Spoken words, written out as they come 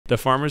the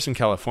farmers in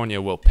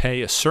California will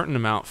pay a certain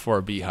amount for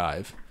a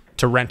beehive,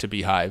 to rent a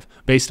beehive,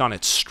 based on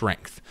its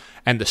strength.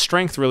 And the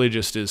strength really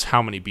just is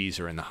how many bees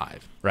are in the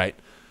hive, right?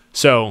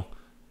 So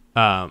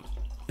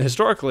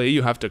historically,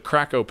 you have to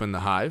crack open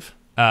the hive,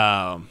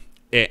 and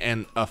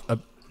a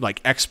like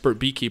expert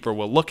beekeeper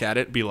will look at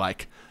it and be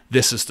like,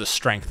 this is the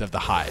strength of the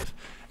hive.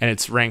 And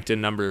it's ranked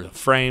in number of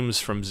frames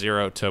from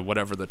 0 to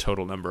whatever the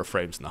total number of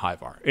frames in the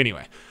hive are.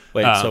 Anyway.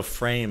 Wait, so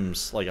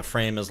frames, like a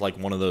frame is like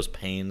one of those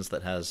panes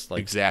that has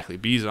like... Exactly.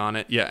 Bees on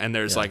it. Yeah, and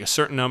there's like a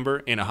certain number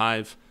in a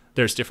hive.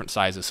 There's different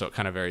sizes, so it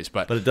kind of varies.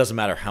 But it doesn't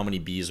matter how many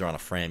bees are on a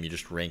frame. You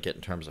just rank it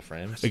in terms of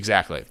frames?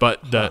 Exactly.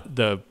 But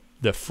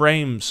the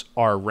frames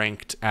are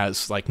ranked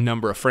as like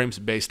number of frames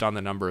based on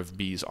the number of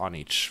bees on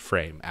each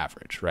frame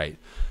average, right?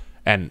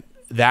 And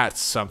that's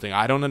something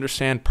I don't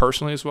understand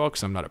personally as well,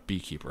 because I'm not a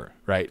beekeeper,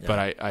 right? Yeah,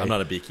 but I'm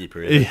not a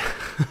beekeeper either.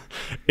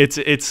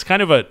 It's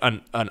kind of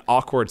an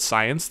awkward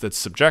science that's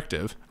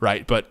subjective,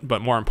 right?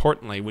 But more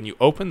importantly, when you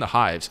open the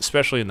hives,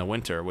 especially in the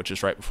winter, which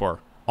is right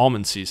before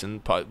almond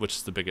season, which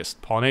is the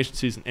biggest pollination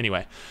season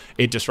anyway,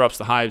 it disrupts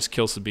the hives,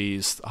 kills the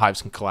bees. The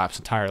hives can collapse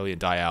entirely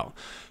and die out.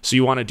 So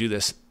you want to do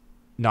this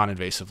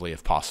non-invasively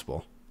if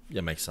possible. Yeah,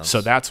 makes sense.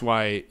 So that's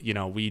why,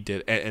 we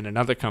did, and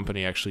another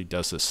company actually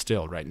does this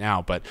still right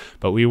now, but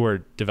we were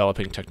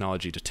developing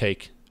technology to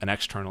take an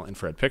external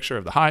infrared picture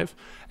of the hive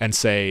and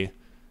say,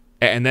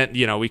 and then,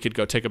 we could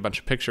go take a bunch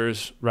of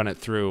pictures, run it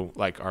through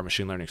like our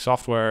machine learning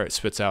software. It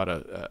spits out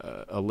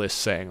a list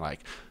saying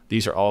like,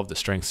 these are all of the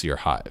strengths of your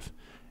hive.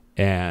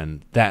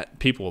 And that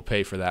people will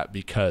pay for that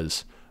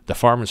because the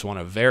farmers want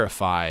to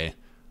verify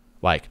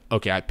like,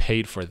 okay, I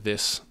paid for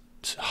this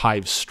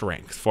hive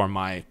strength for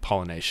my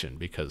pollination,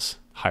 because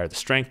higher the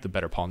strength, the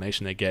better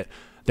pollination they get.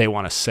 They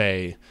want to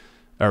say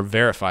or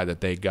verify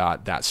that they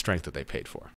got that strength that they paid for.